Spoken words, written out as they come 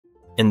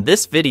In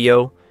this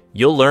video,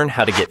 you'll learn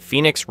how to get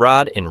Phoenix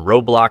Rod in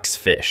Roblox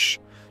Fisch.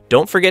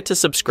 Don't forget to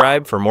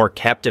subscribe for more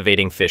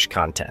captivating fish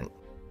content.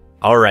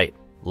 Alright,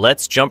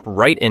 let's jump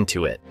right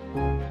into it.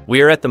 We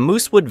are at the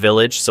Moosewood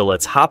Village, so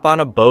let's hop on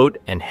a boat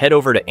and head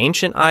over to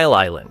Ancient Isle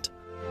Island.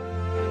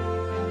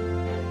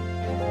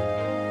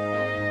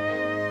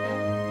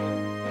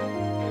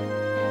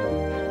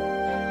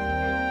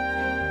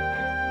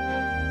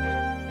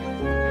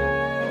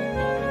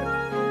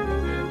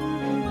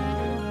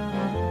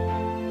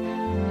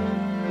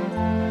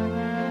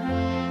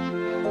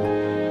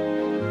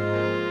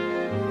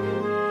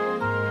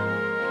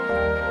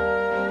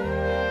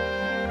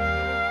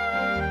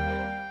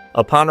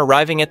 Upon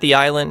arriving at the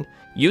island,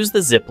 use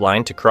the zip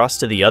line to cross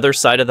to the other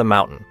side of the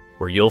mountain,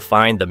 where you'll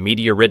find the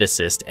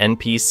meteoriticist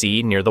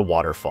NPC near the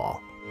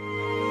waterfall.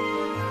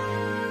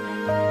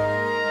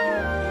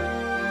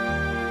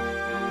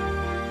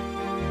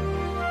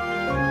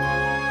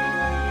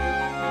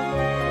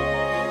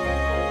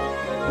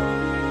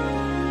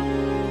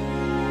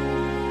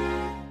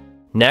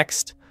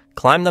 Next,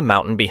 climb the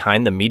mountain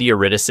behind the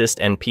meteoriticist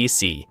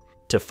NPC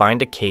to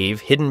find a cave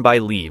hidden by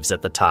leaves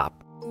at the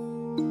top.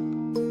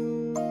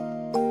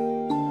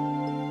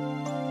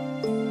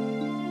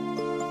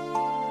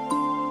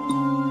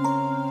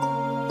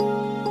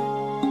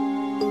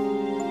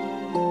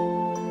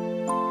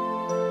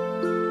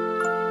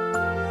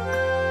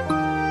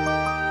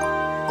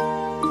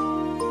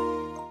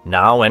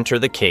 Now enter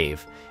the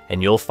cave,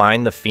 and you'll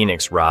find the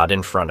Phoenix Rod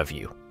in front of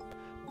you.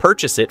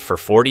 Purchase it for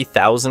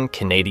 40,000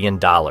 Canadian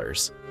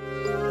dollars.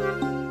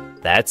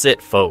 That's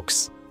it,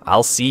 folks.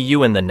 I'll see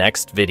you in the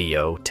next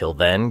video. Till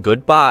then,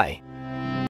 goodbye.